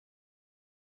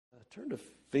Turn to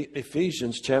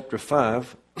Ephesians chapter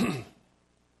 5.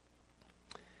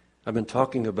 I've been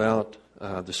talking about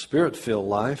the Spirit-filled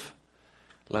life.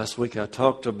 Last week I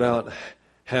talked about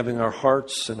having our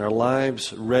hearts and our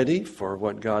lives ready for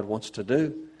what God wants to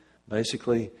do.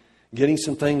 Basically, getting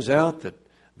some things out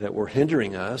that were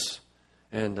hindering us.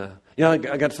 And, I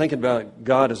got to thinking about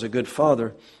God as a good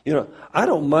father. I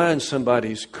don't mind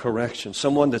somebody's correction,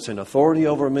 someone that's in authority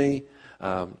over me.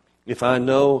 If I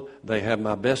know they have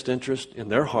my best interest in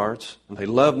their hearts, and they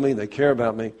love me, they care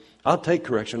about me, I'll take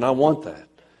correction. I want that.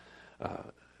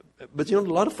 But a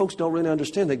lot of folks don't really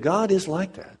understand that God is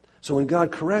like that. So when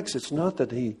God corrects, it's not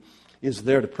that He is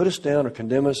there to put us down or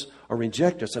condemn us or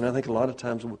reject us. And I think a lot of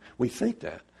times we think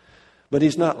that. But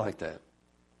He's not like that.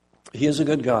 He is a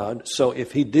good God. So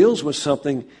if He deals with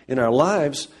something in our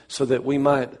lives so that we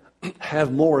might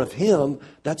have more of Him,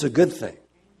 that's a good thing.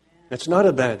 It's not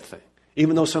a bad thing.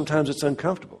 Even though sometimes it's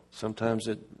uncomfortable. Sometimes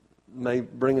it may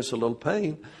bring us a little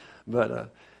pain.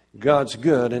 But God's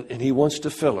good and He wants to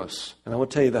fill us. And I want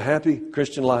to tell you, the happy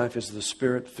Christian life is the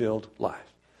Spirit-filled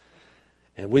life.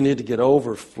 And we need to get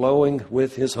overflowing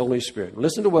with His Holy Spirit.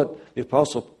 Listen to what the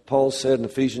Apostle Paul said in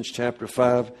Ephesians chapter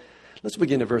 5. Let's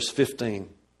begin at verse 15.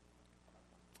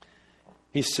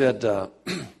 He said,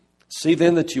 "See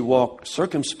then that you walk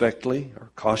circumspectly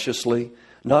or cautiously,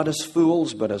 not as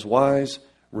fools but as wise,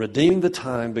 redeeming the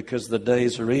time because the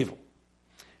days are evil."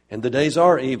 And the days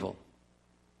are evil.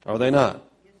 Are they not?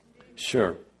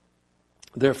 Sure.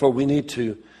 Therefore, we need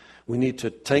to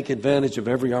take advantage of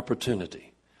every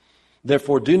opportunity.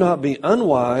 Therefore, do not be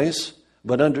unwise,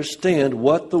 but understand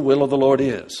what the will of the Lord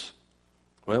is.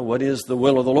 Well, what is the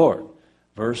will of the Lord?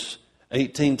 Verse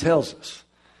 18 tells us.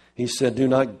 He said, "Do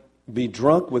not be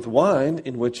drunk with wine,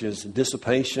 in which is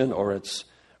dissipation, or it's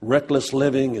reckless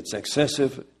living, it's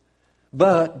excessive,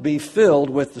 but be filled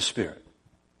with the Spirit."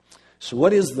 So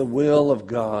what is the will of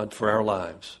God for our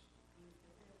lives?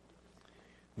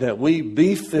 That we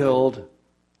be filled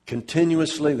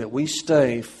continuously, that we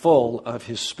stay full of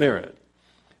His Spirit.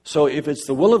 So if it's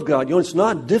the will of God, it's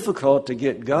not difficult to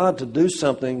get God to do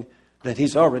something that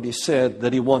He's already said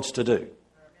that He wants to do.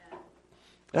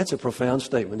 That's a profound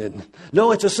statement, isn't it?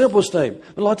 No, it's a simple statement.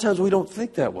 But a lot of times we don't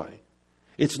think that way.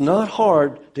 It's not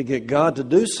hard to get God to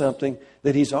do something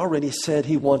that He's already said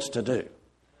He wants to do.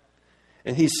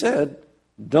 And He said,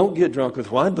 don't get drunk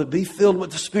with wine, but be filled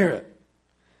with the Spirit.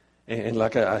 And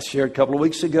like I shared a couple of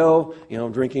weeks ago,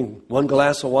 drinking one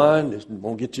glass of wine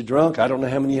won't get you drunk. I don't know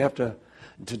how many you have to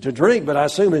drink, but I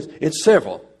assume it's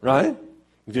several, right?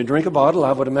 If you drink a bottle,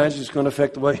 I would imagine it's going to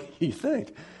affect the way you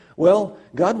think. Well,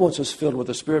 God wants us filled with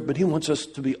the Spirit, but He wants us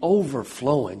to be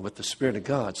overflowing with the Spirit of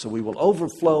God, so we will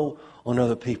overflow on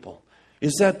other people.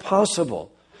 Is that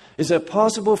possible? Is that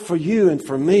possible for you and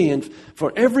for me and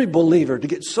for every believer to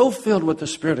get so filled with the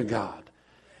Spirit of God?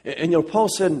 And Paul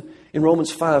said in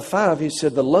Romans 5:5, he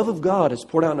said, the love of God is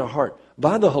poured out in our heart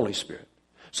by the Holy Spirit.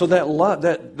 So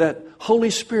that Holy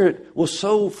Spirit will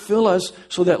so fill us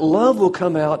so that love will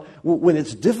come out when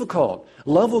it's difficult.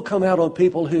 Love will come out on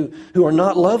people who are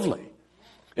not lovely.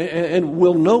 And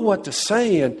will know what to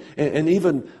say and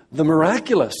even the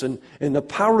miraculous and the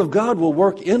power of God will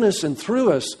work in us and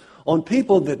through us on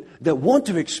people that want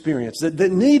to experience, that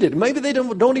need it. Maybe they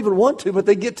don't even want to, but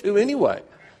they get to anyway.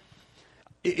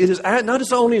 It is not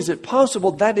as only is it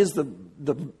possible, that is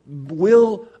the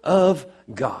will of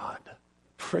God.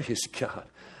 Praise God.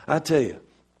 I tell you.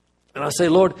 And I say,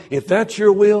 Lord, if that's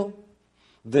your will,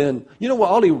 then what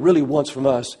all He really wants from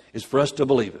us is for us to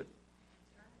believe it.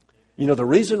 The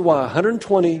reason why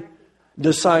 120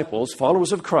 disciples,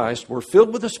 followers of Christ, were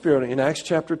filled with the Spirit in Acts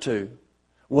chapter 2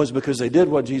 was because they did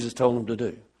what Jesus told them to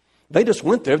do. They just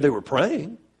went there. They were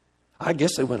praying. I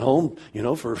guess they went home,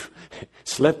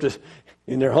 slept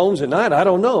in their homes at night. I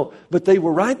don't know. But they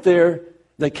were right there.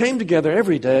 They came together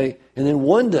every day. And then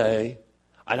one day,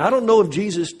 and I don't know if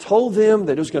Jesus told them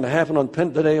that it was going to happen on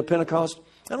the day of Pentecost.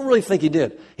 I don't really think He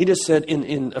did. He just said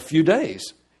in a few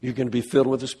days, you're going to be filled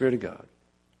with the Spirit of God.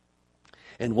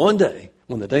 And one day,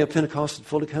 when the day of Pentecost had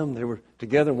fully come, they were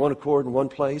together in one accord in one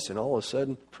place. And all of a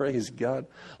sudden, praise God,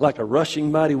 like a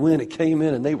rushing mighty wind, it came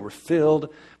in and they were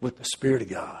filled with the Spirit of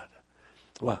God.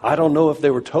 Well, I don't know if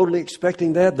they were totally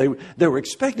expecting that. They were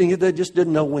expecting it. They just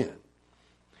didn't know when.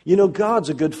 God's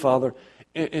a good father.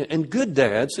 And good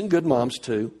dads and good moms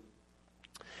too,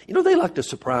 they like to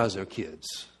surprise their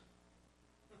kids.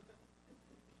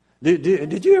 Did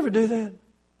you ever do that?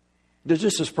 Did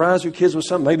you surprise your kids with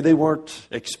something maybe they weren't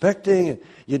expecting and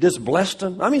you just blessed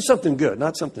them? I mean something good,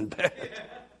 not something bad.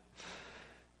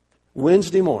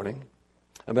 Wednesday morning,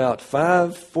 about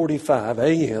 5:45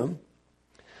 a.m.,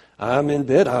 I'm in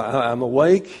bed, I'm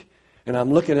awake, And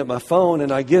I'm looking at my phone,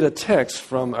 and I get a text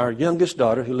from our youngest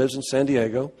daughter who lives in San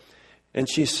Diego. And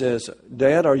she says,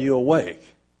 Dad, are you awake?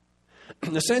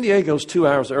 Now, San Diego's 2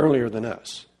 hours earlier than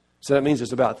us. So that means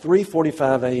it's about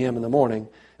 3:45 a.m. in the morning.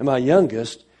 And my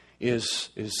youngest is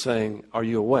saying, are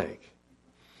you awake?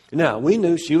 Now, we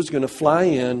knew she was going to fly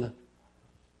in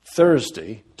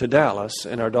Thursday to Dallas,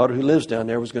 and our daughter who lives down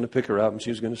there was going to pick her up, and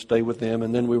she was going to stay with them.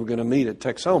 And then we were going to meet at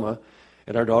Texoma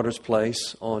at our daughter's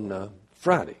place on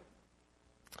Friday.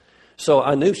 So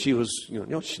I knew she was,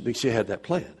 she had that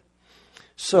plan.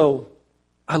 So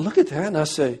I look at that and I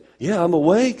say, yeah, I'm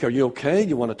awake. Are you okay?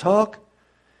 You want to talk?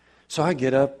 So I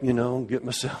get up, get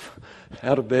myself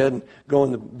out of bed and go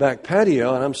in the back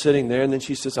patio, and I'm sitting there. And then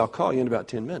she says, I'll call you in about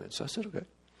 10 minutes. I said, okay.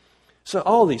 So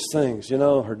all these things,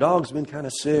 her dog's been kind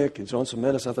of sick. He's on some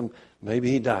medicine. I thought,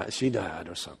 maybe she died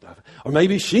or something. Or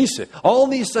maybe she's sick. All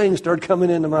these things started coming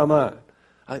into my mind.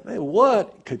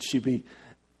 What could she be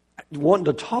wanting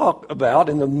to talk about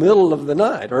in the middle of the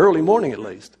night, or early morning at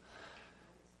least?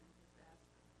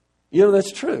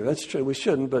 That's true. That's true. We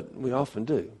shouldn't, but we often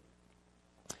do.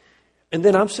 And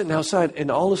then I'm sitting outside, and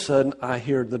all of a sudden, I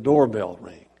hear the doorbell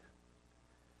ring.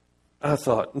 I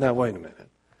thought, now, wait a minute.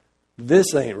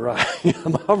 This ain't right.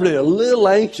 I'm already a little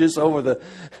anxious over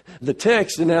the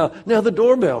text, and now the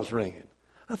doorbell's ringing.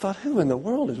 I thought, who in the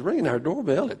world is ringing our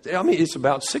doorbell? It's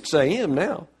about 6 a.m.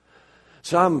 now.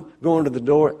 So I'm going to the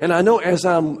door, and I know as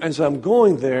I'm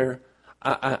going there,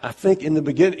 I think in the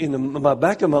beginning, in my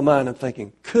back of my mind, I'm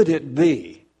thinking, could it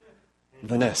be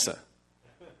Vanessa,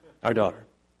 our daughter?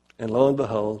 And lo and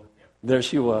behold, there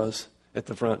she was at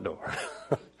the front door.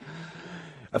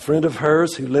 A friend of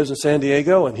hers who lives in San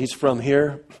Diego, and he's from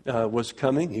here, was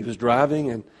coming. He was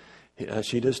driving, and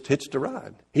she just hitched a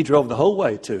ride. He drove the whole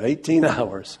way, too, 18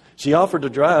 hours. She offered to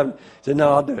drive. Said,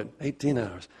 no, I'll do it. 18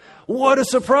 hours. What a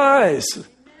surprise.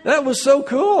 That was so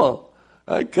cool.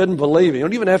 I couldn't believe it.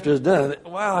 And even after it's done,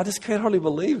 wow, I just can't hardly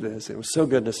believe this. It was so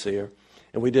good to see her.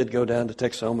 And we did go down to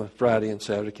Texoma Friday and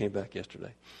Saturday, came back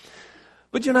yesterday.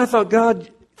 But, I thought, God,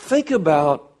 think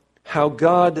about how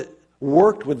God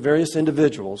worked with various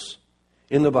individuals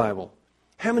in the Bible.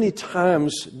 How many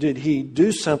times did he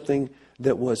do something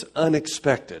that was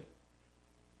unexpected?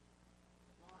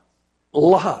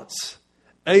 Lots.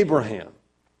 Abraham.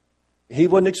 He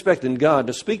wasn't expecting God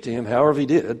to speak to him, however he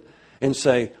did, and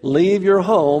say, leave your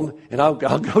home, and I'm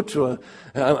going to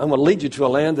lead you to a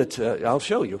land that I'll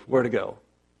show you where to go.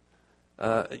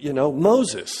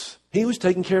 Moses, he was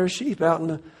taking care of sheep out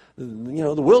in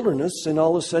the wilderness, and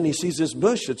all of a sudden he sees this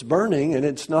bush that's burning and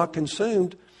it's not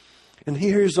consumed. And he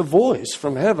hears a voice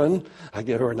from heaven,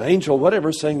 or an angel,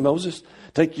 whatever, saying, Moses,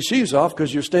 take your shoes off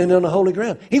because you're standing on the holy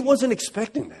ground. He wasn't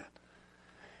expecting that.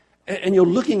 And you're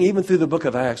looking even through the book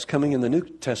of Acts, coming in the New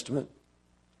Testament,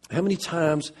 how many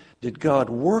times did God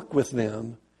work with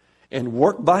them and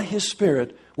work by His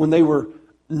Spirit when they were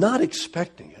not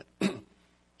expecting it?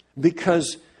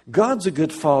 Because God's a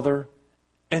good Father,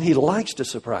 and He likes to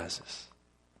surprise us.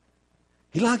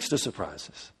 He likes to surprise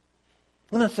us.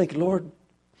 And I think, Lord,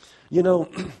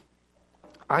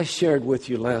 I shared with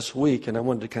you last week, and I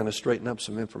wanted to kind of straighten up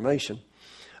some information.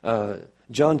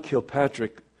 John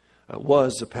Kilpatrick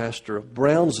was the pastor of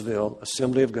Brownsville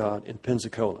Assembly of God in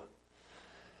Pensacola.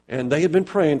 And they had been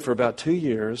praying for about 2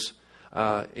 years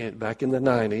back in the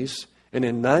 90s. And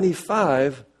in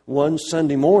 95, one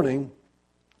Sunday morning,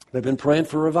 they've been praying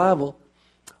for revival.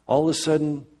 All of a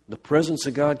sudden, the presence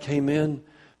of God came in.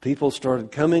 People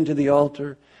started coming to the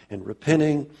altar and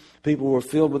repenting. People were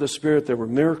filled with the Spirit. There were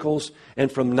miracles. And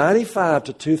from 95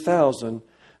 to 2000,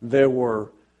 there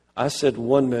were, I said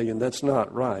 1 million. That's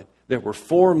not right. There were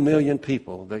 4 million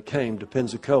people that came to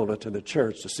Pensacola to the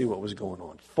church to see what was going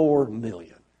on. 4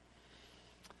 million.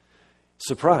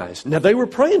 Surprise. Now, they were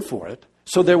praying for it.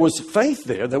 So there was faith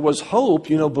there. There was hope,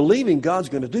 believing God's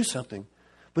going to do something.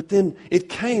 But then it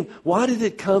came. Why did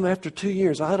it come after 2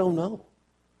 years? I don't know.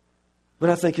 But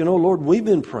I think, Lord, we've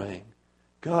been praying.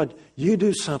 God, you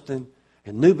do something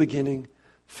in New Beginning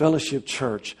Fellowship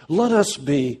Church. Let us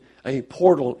be a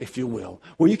portal, if you will,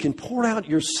 where you can pour out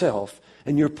yourself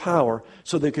and your power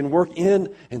so they can work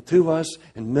in and through us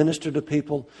and minister to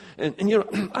people. And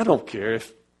I don't care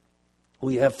if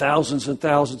we have thousands and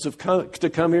thousands to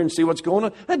come here and see what's going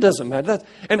on. That doesn't matter.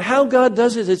 And how God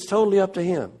does it, it's totally up to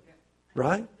Him.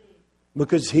 Right?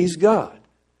 Because He's God.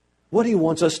 What He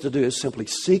wants us to do is simply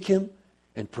seek Him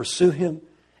and pursue Him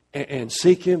and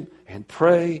seek Him and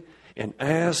pray and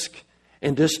ask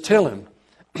and just tell Him.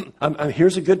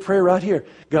 Here's a good prayer right here.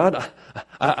 God,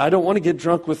 I don't want to get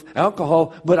drunk with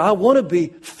alcohol, but I want to be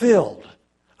filled.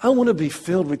 I want to be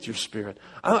filled with your Spirit.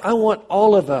 I want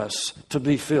all of us to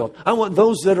be filled. I want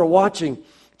those that are watching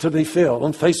to be filled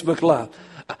on Facebook Live.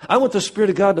 I want the Spirit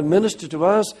of God to minister to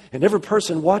us and every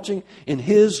person watching in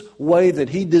His way that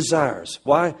He desires.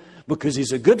 Why? Because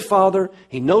He's a good Father.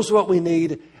 He knows what we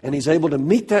need, and He's able to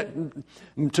meet that,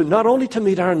 to not only to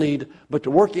meet our need, but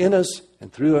to work in us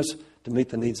and through us to meet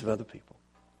the needs of other people.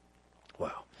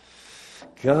 Wow.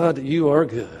 God, You are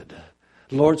good.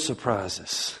 Lord, surprise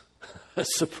us.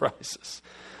 Surprise us.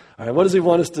 All right, what does He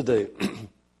want us to do?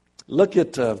 Look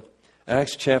at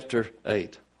Acts chapter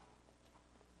 8.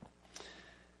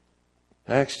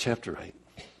 Acts chapter 8.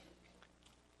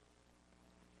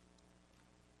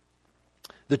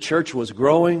 The church was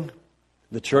growing.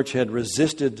 The church had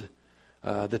resisted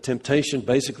the temptation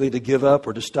basically to give up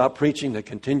or to stop preaching, to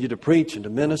continue to preach and to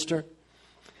minister.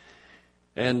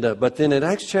 And but then in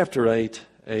Acts chapter 8,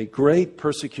 a great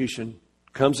persecution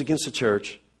comes against the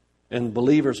church, and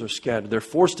believers are scattered. They're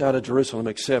forced out of Jerusalem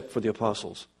except for the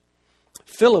apostles.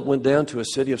 Philip went down to a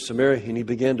city of Samaria and he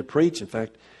began to preach. In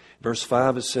fact, verse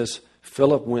 5 it says,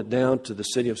 Philip went down to the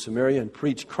city of Samaria and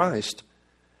preached Christ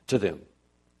to them.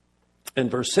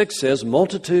 And verse 6 says,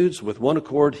 multitudes with one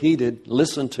accord heeded,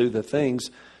 listened to the things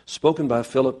spoken by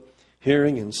Philip,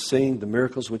 hearing and seeing the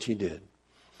miracles which he did.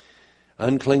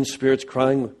 Unclean spirits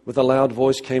crying with a loud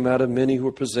voice came out of many who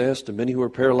were possessed, and many who were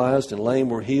paralyzed and lame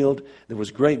were healed. There was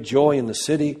great joy in the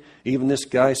city. Even this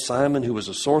guy, Simon, who was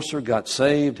a sorcerer, got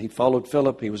saved. He followed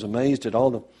Philip. He was amazed at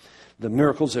all the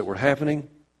miracles that were happening.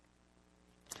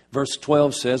 Verse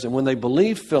 12 says, and when they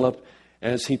believed Philip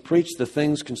as he preached the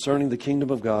things concerning the kingdom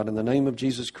of God in the name of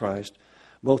Jesus Christ,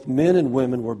 both men and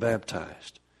women were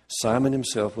baptized. Simon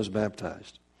himself was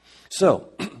baptized. So,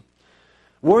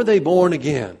 were they born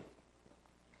again?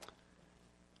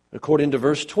 According to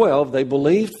verse 12, they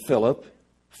believed Philip.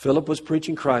 Philip was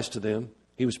preaching Christ to them.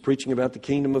 He was preaching about the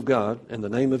kingdom of God and the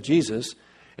name of Jesus.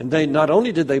 And they not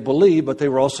only did they believe, but they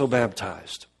were also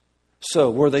baptized.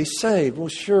 So, were they saved? Well,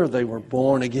 sure, they were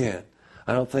born again.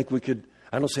 I don't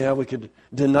see how we could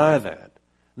deny that.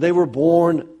 They were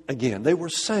born again. They were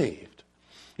saved.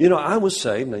 You know, I was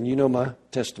saved, and you know my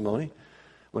testimony,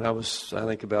 when I was, I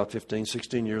think, about 15,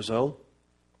 16 years old.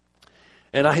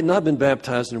 And I had not been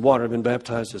baptized in water. I'd been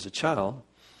baptized as a child.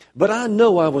 But I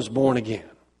know I was born again.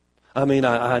 I mean,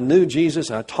 I knew Jesus.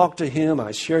 I talked to Him.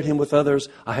 I shared Him with others.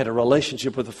 I had a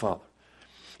relationship with the Father.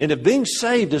 And if being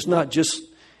saved is not just,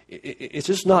 it's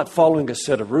just not following a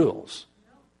set of rules.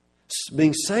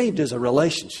 Being saved is a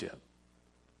relationship.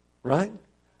 Right?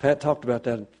 Pat talked about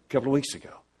that a couple of weeks ago.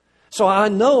 So I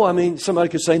know, I mean, somebody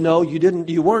could say, no,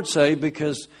 you weren't saved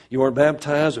because you weren't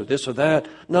baptized or this or that.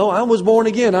 No, I was born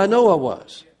again. I know I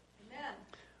was. Amen.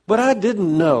 But I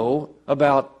didn't know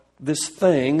about this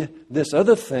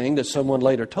other thing that someone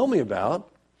later told me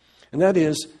about. And that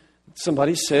is,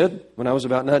 somebody said, when I was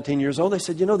about 19 years old, they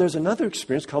said, there's another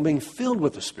experience called being filled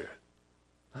with the Spirit.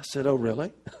 I said, oh,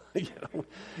 really?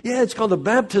 Yeah, it's called the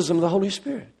baptism of the Holy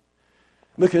Spirit.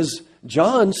 Because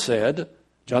John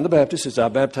the Baptist says, I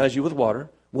baptize you with water.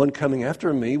 One coming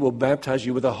after me will baptize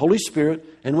you with the Holy Spirit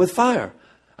and with fire.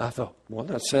 I thought, well,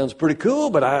 that sounds pretty cool,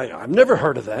 but I've never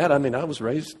heard of that. I mean, I was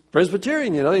raised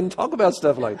Presbyterian, they didn't talk about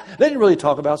stuff like that. They didn't really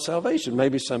talk about salvation.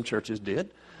 Maybe some churches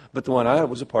did, but the one I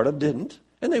was a part of didn't.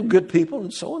 And they were good people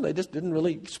and so on. They just didn't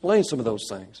really explain some of those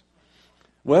things.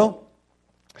 Well,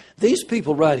 these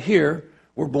people right here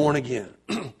were born again.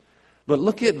 But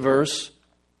look at verse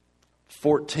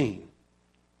 14.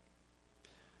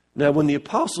 Now, when the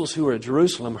apostles who were at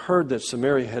Jerusalem heard that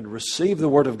Samaria had received the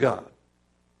word of God,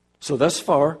 so thus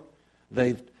far,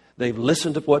 they've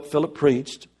listened to what Philip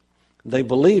preached, they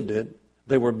believed it,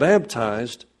 they were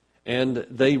baptized, and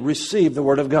they received the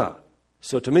word of God.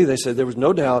 So to me, they said there was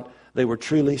no doubt they were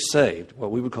truly saved,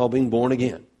 what we would call being born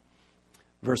again.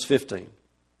 Verse 15.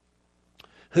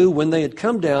 Who, when they had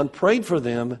come down, prayed for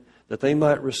them that they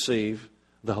might receive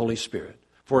the Holy Spirit.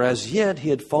 For as yet he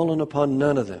had fallen upon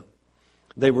none of them.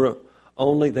 They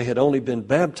had only been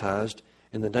baptized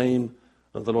in the name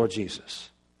of the Lord Jesus.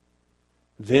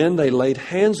 Then they laid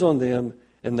hands on them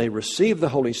and they received the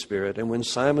Holy Spirit. And when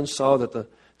Simon saw that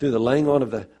through the laying on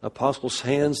of the apostles'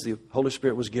 hands the Holy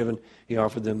Spirit was given, he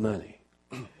offered them money.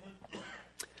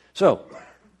 So,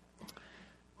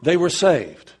 they were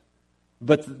saved.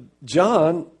 But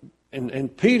John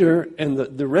and Peter and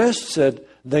the rest said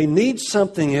they need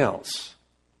something else.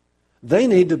 They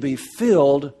need to be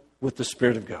filled with the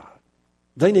Spirit of God.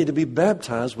 They need to be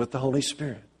baptized with the Holy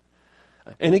Spirit.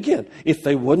 And again, if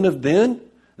they wouldn't have been,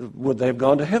 would they have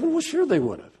gone to heaven? Well, sure they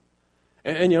would have.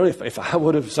 And if I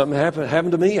would have something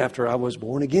happened to me after I was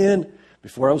born again,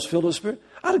 before I was filled with the Spirit,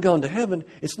 I'd have gone to heaven.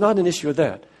 It's not an issue of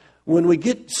that. When we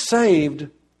get saved,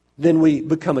 then we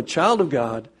become a child of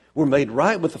God. We're made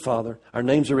right with the Father. Our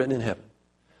names are written in heaven.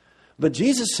 But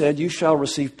Jesus said, you shall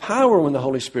receive power when the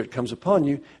Holy Spirit comes upon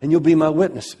you, and you'll be my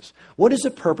witnesses. What is the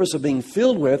purpose of being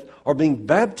filled with or being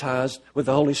baptized with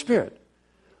the Holy Spirit?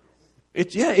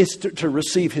 It's to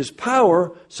receive His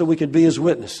power so we could be His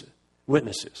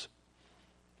witnesses.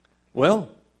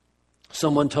 Well,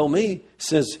 someone told me,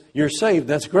 says, you're saved,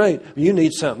 that's great, but you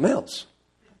need something else.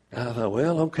 And I thought,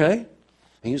 well, okay.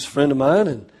 He's a friend of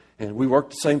mine, and we worked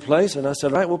the same place, and I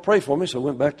said, all right, well, pray for me. So I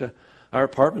went back to our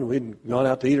apartment. We'd gone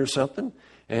out to eat or something,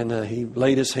 and he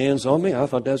laid his hands on me. I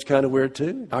thought that was kind of weird,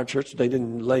 too. Our church, they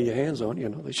didn't lay your hands on you.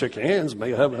 They shook your hands,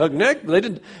 maybe hug neck, but they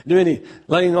didn't do any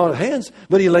laying on of hands.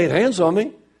 But he laid hands on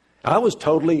me. I was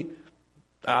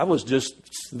just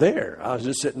there. I was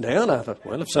just sitting down. I thought,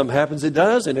 well, if something happens, it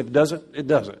does, and if it doesn't, it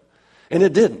doesn't. And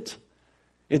it didn't.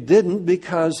 It didn't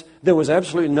because there was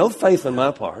absolutely no faith on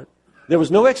my part. There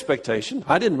was no expectation.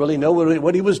 I didn't really know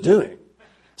what he was doing.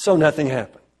 So nothing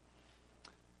happened.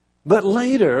 But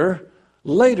later,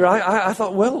 I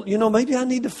thought, well, maybe I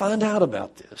need to find out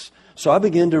about this. So I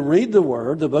began to read the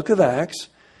Word, the book of Acts,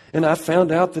 and I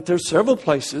found out that there's several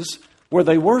places where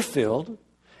they were filled,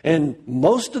 and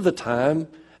most of the time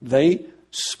they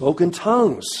spoke in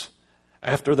tongues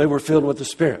after they were filled with the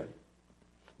Spirit.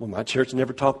 Well, my church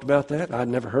never talked about that. I'd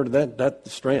never heard of that.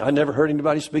 That's strange. I never heard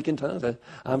anybody speak in tongues.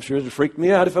 I'm sure it would freak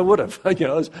me out if I would have.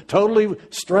 It's totally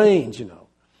strange,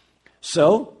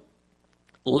 So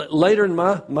later in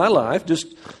my life,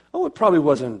 it probably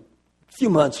wasn't a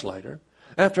few months later,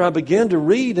 after I began to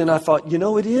read, and I thought,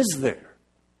 it is there.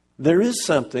 There is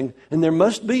something, and there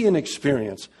must be an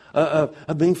experience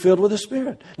of being filled with the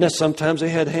Spirit. Now, sometimes they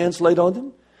had hands laid on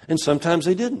them, and sometimes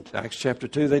they didn't. Acts chapter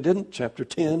 2, they didn't. Chapter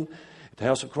 10, at the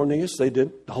house of Cornelius, they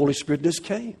did. The Holy Spirit just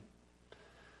came.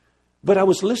 But I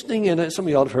was listening, and some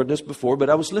of y'all have heard this before, but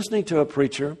I was listening to a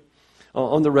preacher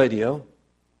on the radio,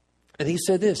 and he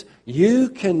said this: you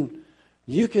can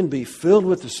be filled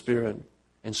with the Spirit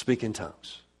and speak in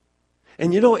tongues.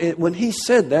 And when he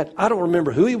said that, I don't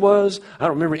remember who he was. I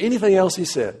don't remember anything else he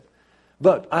said.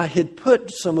 But I had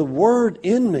put some word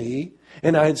in me,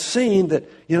 and I had seen that,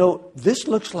 this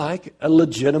looks like a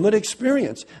legitimate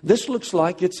experience. This looks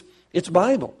like it's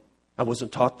Bible. I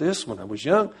wasn't taught this when I was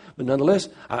young, but nonetheless,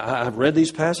 I've read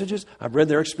these passages. I've read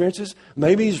their experiences.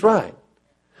 Maybe he's right.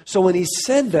 So when he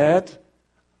said that,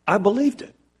 I believed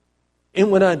it. And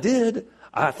when I did,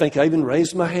 I think I even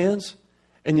raised my hands.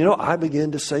 And, I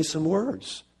began to say some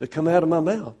words that come out of my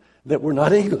mouth that were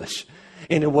not English.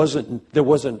 And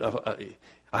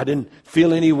I didn't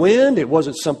feel any wind. It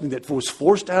wasn't something that was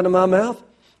forced out of my mouth.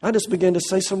 I just began to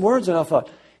say some words, and I thought,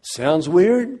 sounds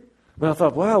weird. But I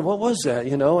thought, wow, what was that?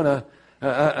 And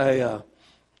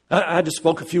I just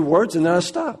spoke a few words, and then I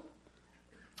stopped.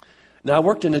 Now, I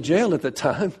worked in a jail at the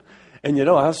time, and,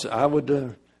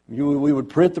 we would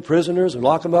print the prisoners and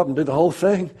lock them up and do the whole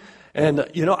thing. And,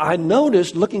 I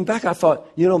noticed, looking back, I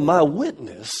thought, my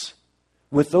witness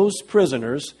with those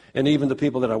prisoners and even the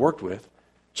people that I worked with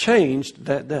changed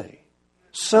that day.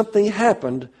 Something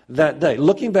happened that day.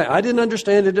 Looking back, I didn't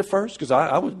understand it at first because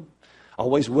I was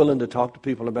always willing to talk to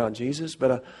people about Jesus,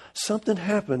 but something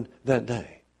happened that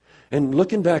day. And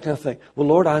looking back, I think, well,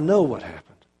 Lord, I know what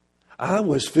happened. I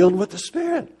was filled with the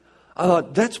Spirit.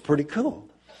 That's pretty cool.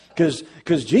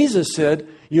 Because Jesus said,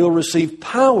 you'll receive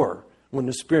power when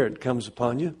the Spirit comes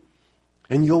upon you.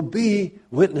 And you'll be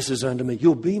witnesses unto me.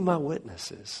 You'll be my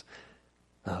witnesses.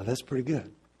 That's pretty good.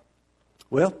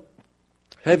 Well,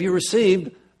 have you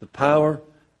received the power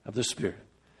of the Spirit?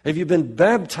 Have you been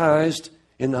baptized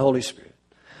in the Holy Spirit?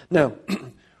 Now,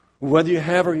 whether you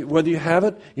have or whether you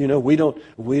haven't, we don't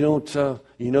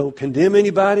condemn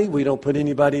anybody. We don't put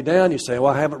anybody down. You say,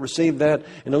 well, I haven't received that,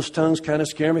 and those tongues kind of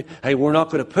scare me. Hey, we're not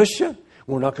going to push you.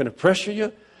 We're not going to pressure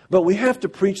you. But we have to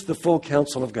preach the full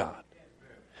counsel of God.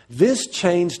 This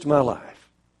changed my life.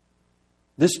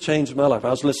 This changed my life. I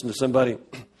was listening to somebody,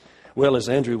 as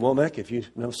Andrew Womack, if you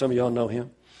know, some of y'all know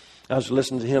him. I was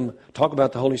listening to him talk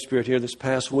about the Holy Spirit here this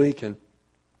past week, and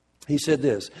he said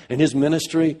this. In his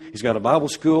ministry, he's got a Bible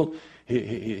school,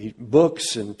 he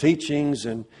books and teachings,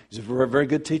 and he's a very, very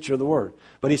good teacher of the Word.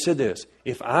 But he said this: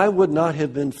 if I would not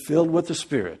have been filled with the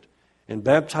Spirit and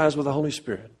baptized with the Holy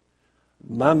Spirit,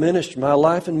 my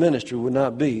life and ministry would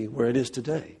not be where it is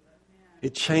today.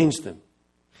 It changed them.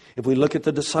 If we look at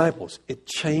the disciples, it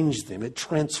changed them. It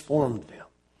transformed them.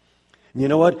 And you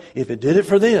know what? If it did it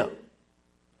for them,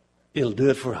 it'll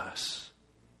do it for us.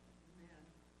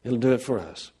 It'll do it for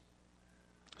us.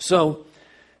 So,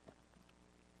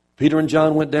 Peter and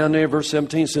John went down there. Verse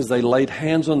 17 says they laid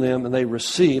hands on them and they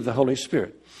received the Holy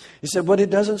Spirit. He said, but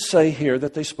it doesn't say here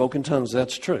that they spoke in tongues.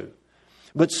 That's true.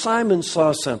 But Simon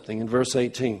saw something in verse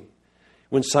 18.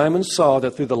 When Simon saw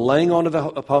that through the laying on of the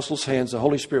apostles' hands the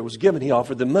Holy Spirit was given, he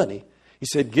offered them money. He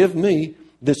said, give me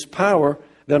this power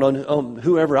that on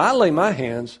whoever I lay my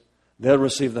hands, they'll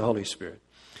receive the Holy Spirit.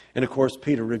 And of course,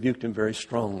 Peter rebuked him very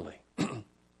strongly.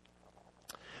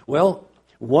 Well,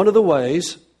 one of the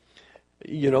ways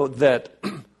that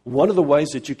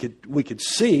we could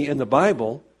see in the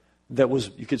Bible that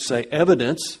was, you could say,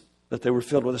 evidence that they were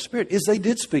filled with the Spirit is they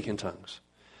did speak in tongues.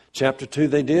 Chapter 2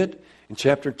 they did. In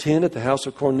chapter 10 at the house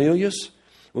of Cornelius,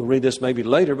 we'll read this maybe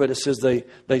later, but it says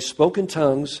they spoke in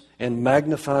tongues and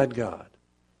magnified God.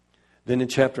 Then in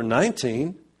chapter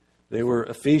 19, they were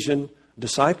Ephesian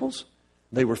disciples.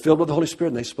 They were filled with the Holy Spirit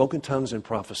and they spoke in tongues and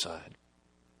prophesied.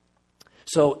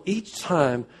 So each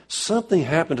time something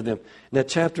happened to them. Now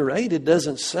chapter 8, it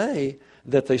doesn't say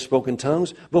that they spoke in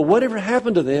tongues, but whatever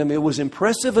happened to them, it was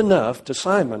impressive enough to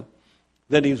Simon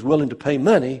that he was willing to pay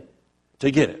money to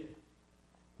get it.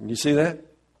 You see that?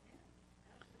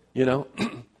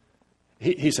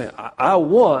 He said, I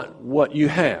want what you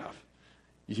have.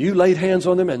 You laid hands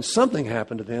on them and something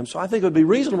happened to them. So I think it would be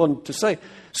reasonable to say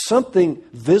something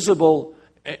visible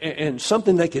and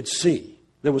something they could see.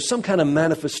 There was some kind of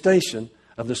manifestation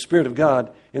of the Spirit of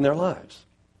God in their lives.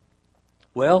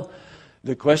 Well,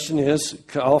 the question is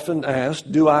often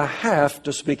asked, do I have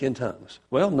to speak in tongues?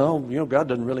 Well, no, God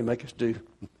doesn't really make us do.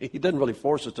 He doesn't really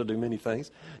force us to do many things.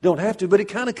 Don't have to, but it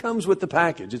kind of comes with the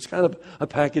package. It's kind of a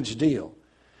package deal.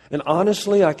 And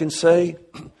honestly, I can say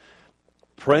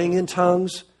praying in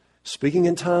tongues, speaking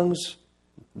in tongues,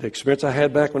 the experience I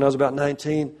had back when I was about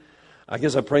 19, I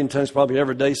guess I prayed in tongues probably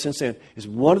every day since then, is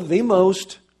one of the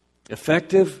most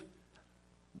effective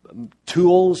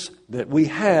tools that we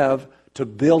have to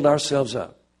build ourselves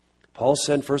up. Paul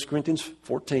said in 1 Corinthians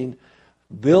 14,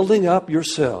 building up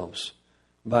yourselves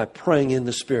by praying in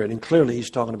the Spirit. And clearly he's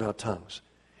talking about tongues.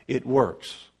 It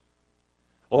works.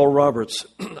 Oral Roberts,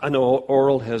 I know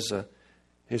Oral has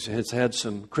had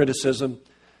some criticism,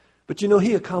 but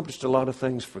he accomplished a lot of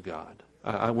things for God.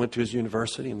 I went to his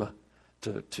university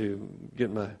to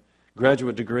get my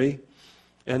graduate degree,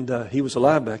 and he was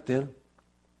alive back then,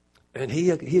 and he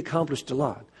accomplished a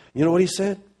lot. You know what he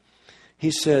said? He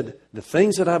said, the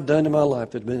things that I've done in my life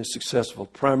that have been successful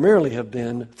primarily have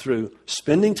been through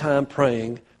spending time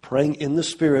praying in the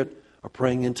Spirit or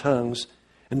praying in tongues,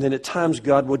 and then at times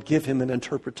God would give him an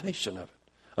interpretation of it,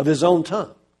 of his own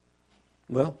tongue.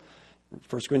 Well,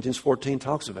 1 Corinthians 14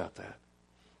 talks about that.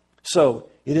 So,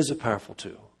 it is a powerful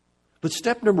tool. But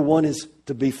step number 1 is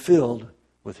to be filled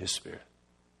with His Spirit.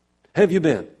 Have you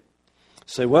been?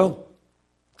 Say, well,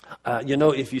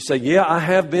 if you say, yeah, I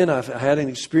have been, I've had an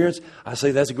experience, I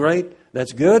say that's great,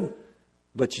 that's good,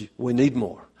 but we need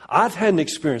more. I've had an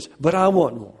experience, but I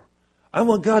want more. I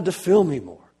want God to fill me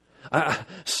more.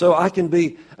 So I can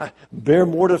bear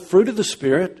more the fruit of the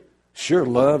Spirit, sure,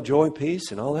 love, joy,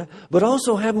 peace, and all that, but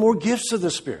also have more gifts of the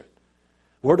Spirit.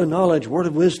 Word of knowledge, word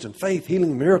of wisdom, faith,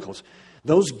 healing, miracles.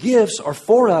 Those gifts are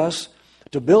for us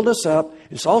to build us up.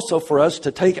 It's also for us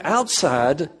to take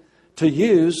outside to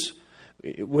use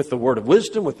with the word of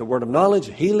wisdom, with the word of knowledge,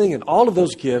 healing, and all of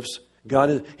those gifts.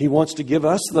 He wants to give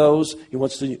us those. He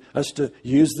wants us to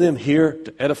use them here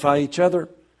to edify each other,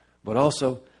 but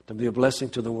also to be a blessing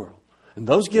to the world. And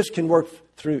those gifts can work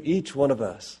through each one of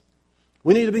us.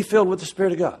 We need to be filled with the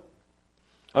Spirit of God.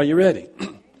 Are you ready?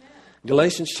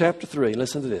 Galatians chapter 3.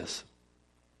 Listen to this.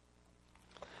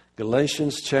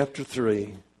 Galatians chapter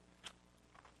 3.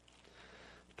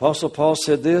 Apostle Paul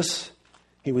said this.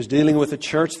 He was dealing with a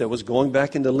church that was going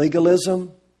back into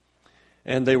legalism,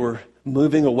 and they were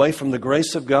moving away from the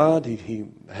grace of God. He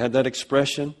had that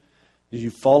expression,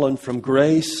 you've fallen from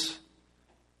grace.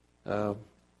 I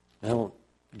won't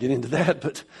get into that,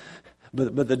 but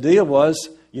the deal was,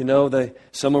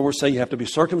 someone were saying you have to be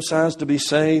circumcised to be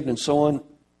saved and so on.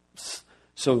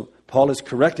 So Paul is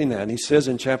correcting that, and he says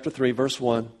in chapter 3, verse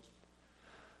 1,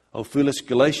 O foolish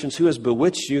Galatians, who has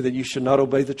bewitched you that you should not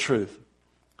obey the truth?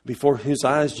 Before whose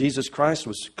eyes Jesus Christ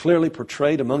was clearly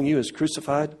portrayed among you as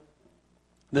crucified?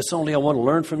 This only I want to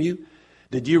learn from you.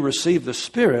 Did you receive the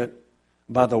Spirit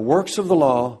by the works of the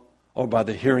law or by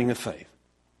the hearing of faith?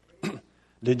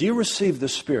 Did you receive the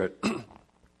Spirit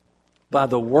by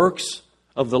the works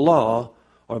of the law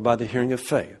or by the hearing of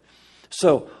faith?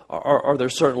 So, are there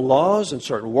certain laws and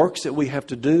certain works that we have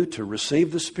to do to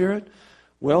receive the Spirit?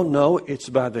 Well, no, it's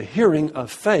by the hearing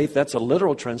of faith. That's a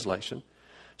literal translation.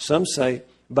 Some say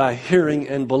by hearing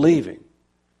and believing,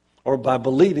 or by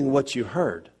believing what you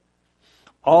heard.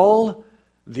 All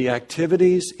the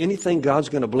activities, anything God's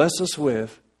going to bless us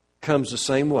with, comes the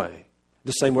same way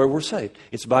we're saved.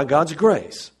 It's by God's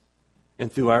grace and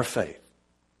through our faith.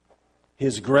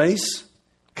 His grace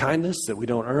kindness that we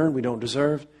don't earn, we don't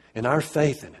deserve, and our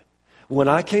faith in it. When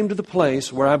I came to the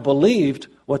place where I believed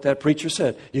what that preacher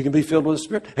said, you can be filled with the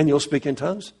Spirit and you'll speak in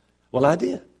tongues. Well, I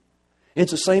did.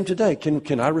 It's the same today.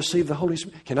 Can I receive the Holy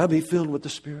Spirit? Can I be filled with the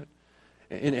Spirit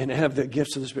and have the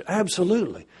gifts of the Spirit?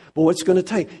 Absolutely. But what's it going to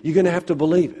take? You're going to have to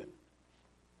believe it.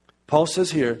 Paul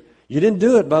says here, you didn't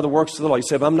do it by the works of the law. You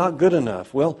said, I'm not good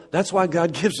enough. Well, that's why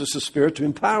God gives us the Spirit, to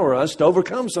empower us to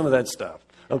overcome some of that stuff.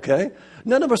 Okay?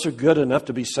 None of us are good enough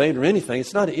to be saved or anything.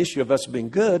 It's not an issue of us being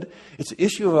good. It's an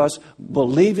issue of us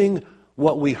believing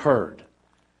what we heard.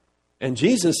 And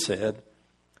Jesus said,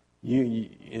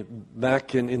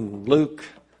 back in Luke,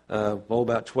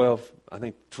 about 12, I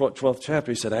think 12th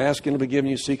chapter, he said, ask and it'll be given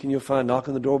you, seek and you'll find, knock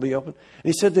and the door will be open.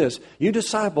 And he said this, you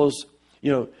disciples,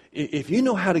 if you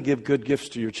know how to give good gifts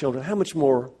to your children, how much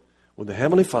more will the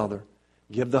Heavenly Father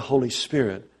give the Holy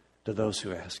Spirit to those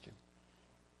who ask Him?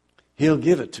 He'll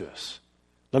give it to us.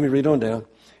 Let me read on down,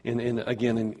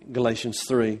 again in Galatians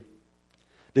 3.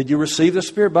 Did you receive the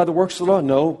Spirit by the works of the law?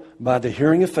 No, by the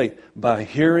hearing of faith. By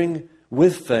hearing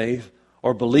with faith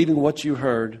or believing what you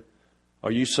heard.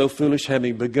 Are you so foolish?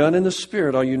 Having begun in the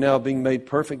Spirit, are you now being made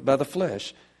perfect by the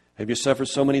flesh? Have you suffered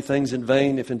so many things in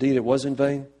vain, if indeed it was in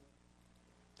vain?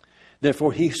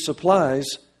 Therefore, He supplies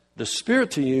the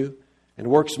Spirit to you and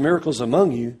works miracles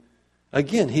among you.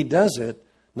 Again, He does it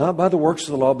not by the works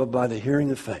of the law, but by the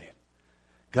hearing of faith.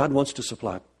 God wants to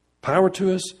supply power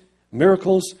to us,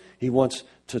 miracles. He wants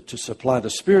to supply the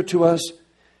Spirit to us,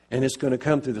 and it's going to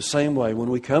come through the same way. When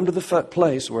we come to the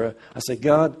place where I say,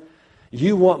 God,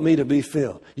 you want me to be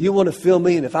filled. You want to fill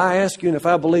me, and if I ask you and if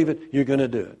I believe it, you're going to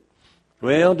do it.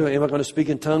 Well, am I going to speak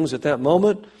in tongues at that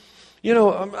moment?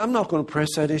 I'm not going to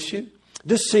press that issue.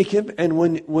 Just seek Him, and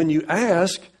when you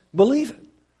ask, believe it.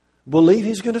 Believe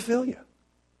He's going to fill you.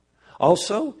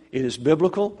 Also, it is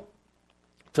biblical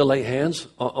to lay hands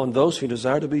on those who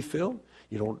desire to be filled.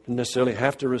 You don't necessarily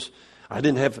have to. I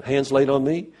didn't have hands laid on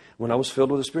me when I was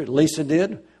filled with the Spirit. Lisa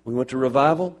did. We went to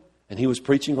revival, and he was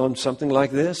preaching on something like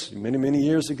this many, many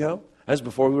years ago. That's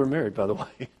before we were married, by the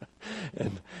way.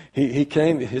 And he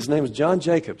came. His name was John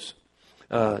Jacobs,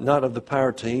 not of the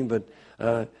power team, but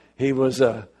he was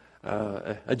a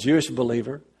Jewish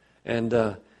believer,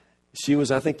 and she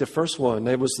was, I think, the first one.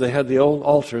 They had the old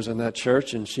altars in that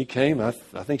church, and she came. I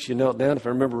think she knelt down, if I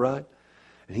remember right.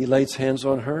 And he laid his hands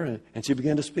on her, and she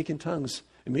began to speak in tongues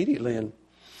immediately. And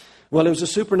well, it was a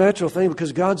supernatural thing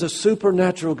because God's a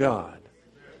supernatural God.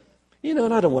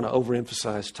 And I don't want to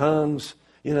overemphasize tongues.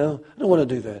 I don't want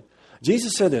to do that.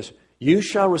 Jesus said this, you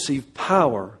shall receive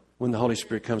power when the Holy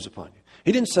Spirit comes upon you.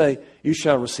 He didn't say you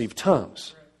shall receive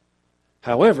tongues.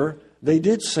 However, they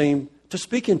did seem to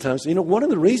speak in tongues. One of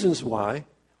the reasons why,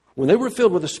 when they were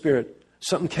filled with the Spirit,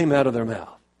 something came out of their mouth.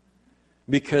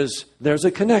 Because there's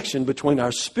a connection between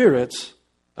our spirits,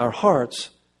 our hearts,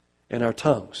 and our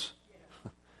tongues.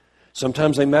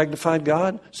 Sometimes they magnified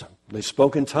God. They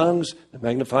spoke in tongues. They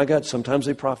magnified God. Sometimes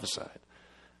they prophesied.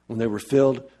 When they were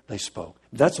filled, they spoke.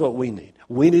 That's what we need.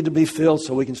 We need to be filled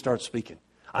so we can start speaking.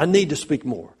 I need to speak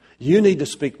more. You need to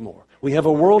speak more. We have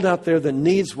a world out there that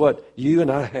needs what you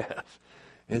and I have.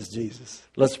 It's Jesus.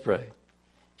 Let's pray.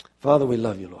 Father, we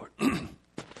love you, Lord.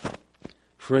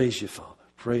 Praise you, Father.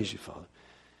 Praise you, Father.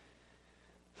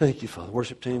 Thank you, Father.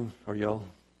 Worship team, are y'all?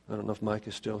 I don't know if Mike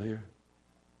is still here.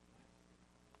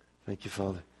 Thank you,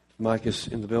 Father. Mike is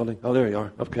in the building. Oh, there you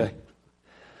are. Okay.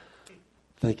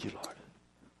 Thank you, Lord.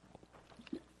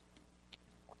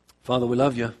 Father, we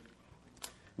love you.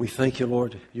 We thank you,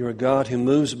 Lord. You're a God who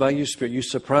moves by your Spirit. You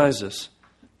surprise us.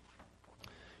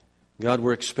 God,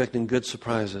 we're expecting good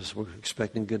surprises. We're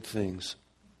expecting good things.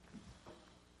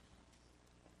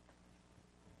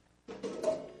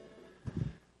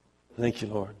 Thank you,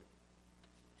 Lord.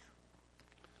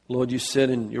 Lord, you said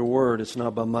in your word, it's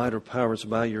not by might or power, it's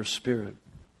by your Spirit.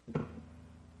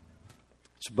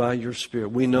 It's by your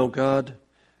Spirit. We know, God,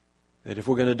 that if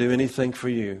we're going to do anything for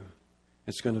you,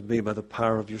 it's going to be by the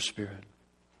power of your Spirit.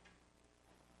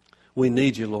 We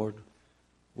need you, Lord.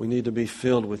 We need to be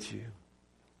filled with you.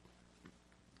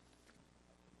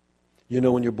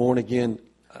 When you're born again,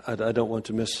 I don't want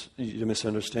you to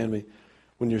misunderstand me.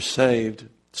 When you're saved,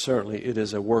 certainly it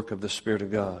is a work of the Spirit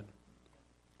of God.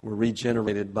 We're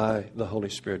regenerated by the Holy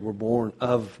Spirit. We're born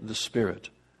of the Spirit.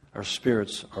 Our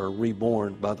spirits are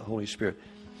reborn by the Holy Spirit.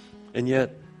 And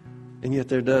yet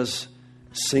there does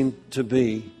seem to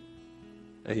be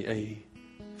a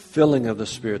filling of the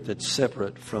Spirit that's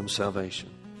separate from salvation.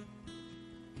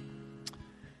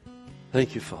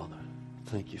 Thank you, Father.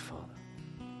 Thank you, Father.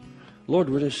 Lord,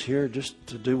 we're just here just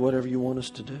to do whatever you want us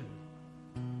to do.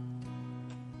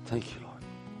 Thank you, Lord.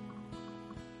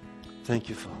 Thank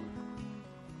you, Father.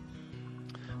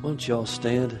 Why don't y'all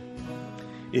stand?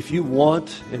 If you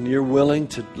want and you're willing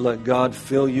to let God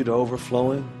fill you to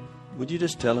overflowing, would you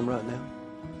just tell Him right now?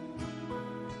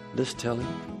 Just tell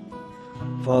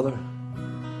Him. Father,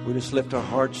 we just lift our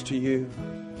hearts to You.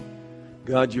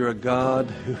 God, You're a God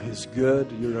who is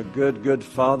good. You're a good, good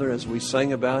Father, as we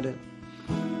sang about it.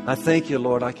 I thank You,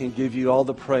 Lord, I can give You all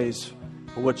the praise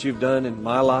for what You've done in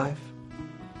my life.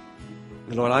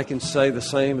 And Lord, I can say the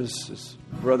same as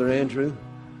Brother Andrew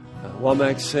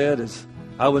Womack said, is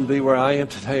I wouldn't be where I am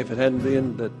today if it hadn't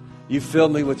been that You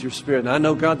filled me with Your Spirit. And I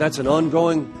know, God, that's an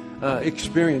ongoing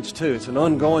experience too. It's an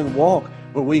ongoing walk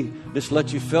where we just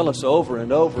let You fill us over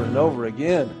and over and over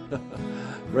again.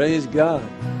 Praise God.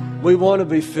 We want to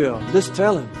be filled. Just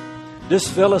tell Him.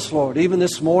 Just fill us, Lord. Even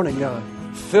this morning, God,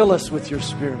 fill us with Your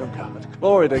Spirit, oh God.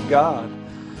 Glory to God.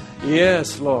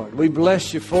 Yes, Lord. We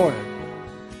bless You for it.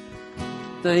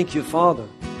 Thank You, Father.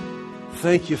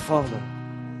 Thank You, Father.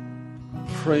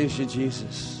 Praise You,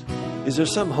 Jesus. Is there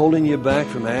something holding you back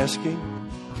from asking?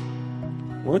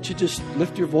 Why don't you just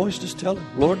lift your voice, just tell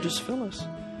Him, Lord, just fill us.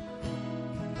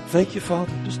 Thank You,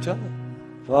 Father. Just tell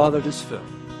Him. Father, just fill.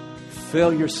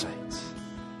 Fill Your saints.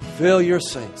 Fill Your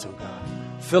saints, oh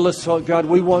God. Fill us, oh God.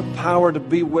 We want power to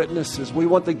be witnesses. We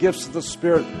want the gifts of the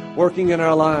Spirit working in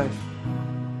our life.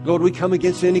 Lord, we come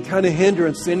against any kind of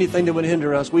hindrance, anything that would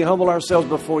hinder us. We humble ourselves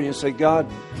before You and say, God,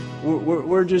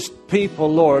 we're just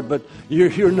people, Lord, but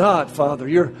you're not, Father.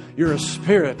 You're a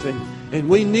Spirit, and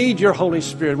we need Your Holy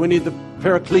Spirit. We need the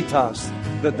Parakletos,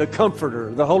 the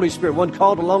Comforter, the Holy Spirit, one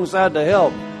called alongside to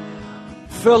help.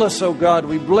 Fill us, oh God.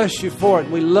 We bless You for it.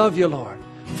 We love You, Lord.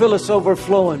 Fill us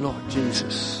overflowing, Lord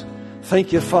Jesus.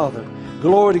 Thank You, Father.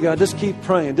 Glory to God. Just keep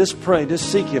praying. Just pray.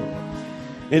 Just seek Him.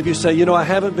 And if you say, I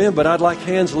haven't been, but I'd like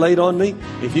hands laid on me.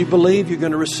 If you believe you're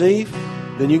going to receive,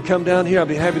 then you can come down here. I'll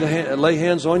be happy to lay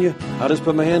hands on you. I'll just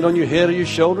put my hand on your head or your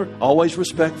shoulder. Always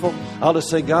respectful. I'll just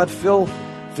say, God, fill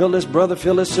this brother,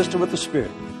 fill this sister with the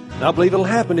Spirit. And I believe it'll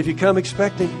happen if you come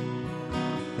expecting.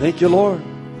 Thank You, Lord.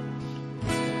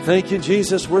 Thank You,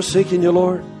 Jesus. We're seeking You,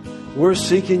 Lord. We're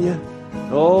seeking You.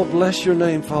 Oh, bless Your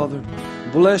name, Father.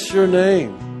 Bless Your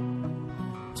name.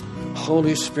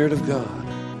 Holy Spirit of God.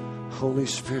 Holy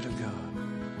Spirit of God.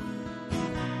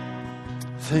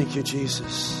 Thank You,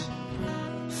 Jesus.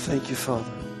 Thank You,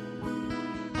 Father.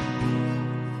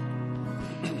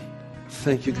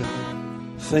 Thank You,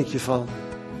 God. Thank You, Father.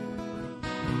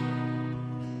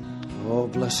 Oh,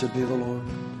 blessed be the Lord.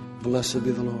 Blessed be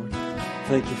the Lord.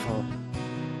 Thank You, Father.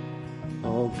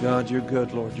 Oh, God, You're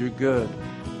good, Lord. You're good.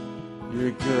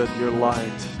 You're good. You're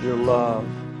light. You're love.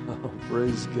 Oh,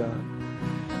 praise God.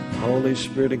 Holy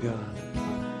Spirit of God.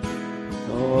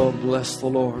 Oh, bless the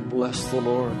Lord. Bless the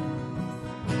Lord.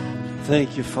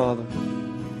 Thank You, Father.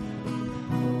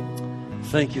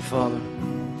 Thank You, Father.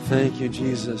 Thank You,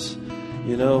 Jesus.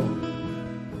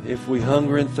 If we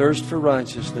hunger and thirst for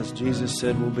righteousness, Jesus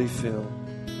said we'll be filled.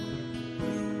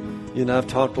 I've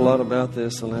talked a lot about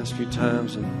this the last few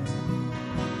times, and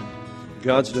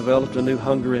God's developed a new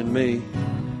hunger in me,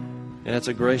 and it's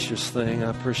a gracious thing. I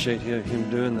appreciate Him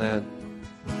doing that.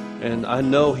 And I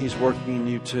know He's working in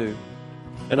you too.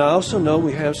 And I also know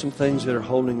we have some things that are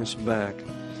holding us back.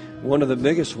 One of the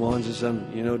biggest ones is,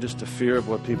 just a fear of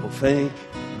what people think,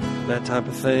 that type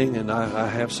of thing. And I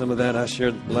have some of that I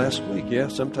shared last week. Yeah,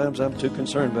 sometimes I'm too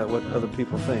concerned about what other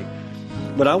people think.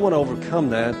 But I want to overcome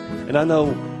that. And I know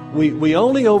we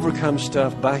only overcome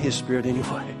stuff by His Spirit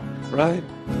anyway, right?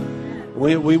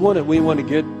 We want to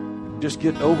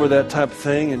get over that type of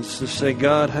thing and to say,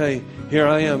 God, hey, here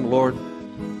I am, Lord.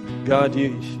 God,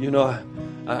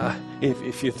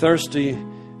 if you're thirsty,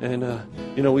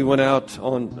 and we went out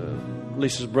on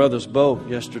Lisa's brother's boat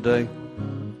yesterday,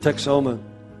 Texoma.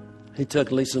 He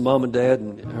took Lisa's mom and dad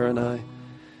and her and I,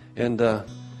 and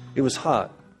it was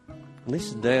hot.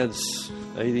 Lisa's dad's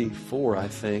 84, I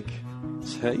think.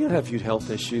 He had a few health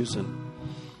issues, and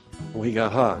we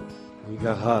got hot. We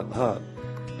got hot.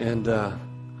 And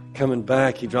coming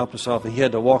back, he dropped us off, and he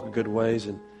had to walk a good ways.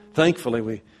 And thankfully,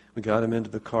 we got him into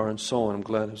the car and so on. I'm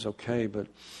glad it was okay. But,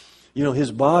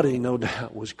 his body, no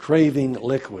doubt, was craving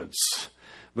liquids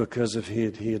because of he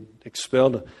had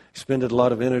expended a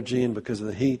lot of energy and because of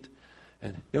the heat.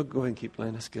 And go ahead and keep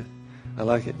playing. That's good. I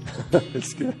like it.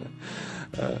 It's good.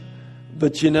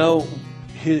 But,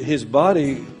 his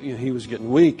body, he was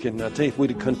getting weak. And I tell you, if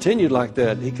we'd have continued like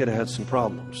that, he could have had some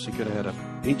problems. He could have had a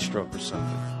heat stroke or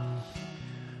something.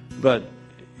 But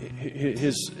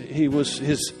his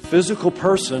physical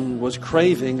person was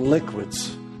craving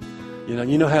liquids.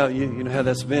 You know how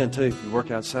that's been too. You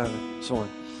work outside and so on.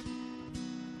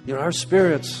 Our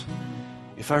spirits,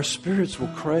 if our spirits will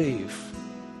crave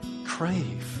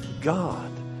God,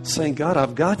 saying, God,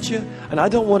 I've got you, and I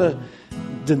don't want to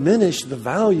diminish the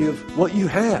value of what you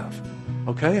have.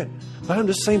 Okay? But I'm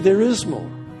just saying there is more.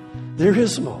 There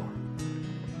is more.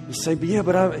 You say,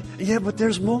 but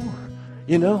there's more.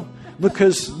 You know?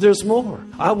 Because there's more.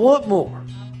 I want more.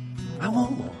 I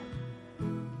want more.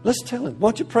 Let's tell him.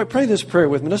 Why don't you pray this prayer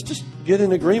with me? Let's just get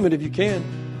in agreement if you can.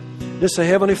 Just say,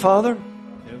 Heavenly Father.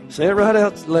 Say it right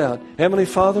out loud. Heavenly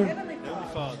Father,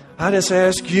 I just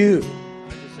ask you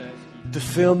to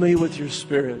fill me with your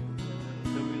Spirit.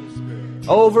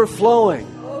 Overflowing.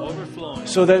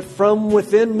 So that from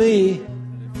within me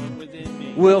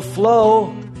will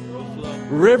flow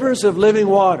rivers of living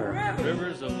water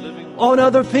on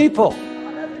other people.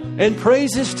 And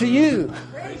praises to you.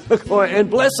 And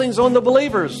blessings on the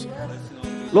believers.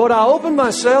 Lord, I open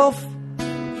myself.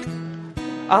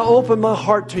 I open my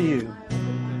heart to you.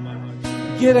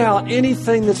 Get out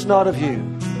anything that's not of you.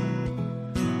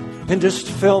 And just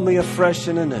fill me afresh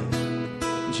in a name.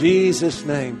 In Jesus'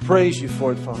 name. Praise you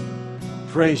for it, Father.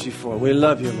 Praise you for it. We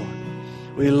love you,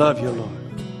 Lord. We love you, Lord.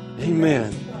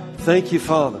 Amen. Thank you,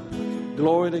 Father.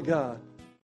 Glory to God.